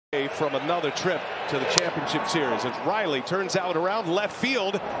From another trip to the championship series as Riley turns out around left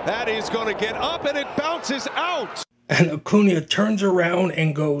field. That is going to get up and it bounces out. And Acuna turns around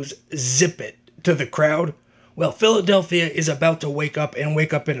and goes zip it to the crowd. Well, Philadelphia is about to wake up and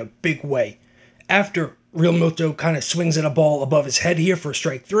wake up in a big way. After Real Muto kind of swings at a ball above his head here for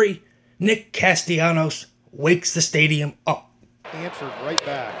strike three, Nick Castellanos wakes the stadium up. Answered right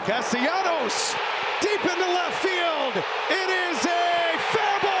back. Castellanos deep into left field. It is a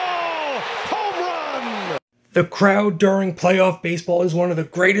fair ball home run. The crowd during playoff baseball is one of the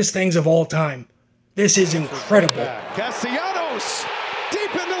greatest things of all time. This is incredible. Castellanos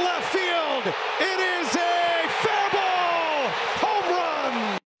deep into left field. It is a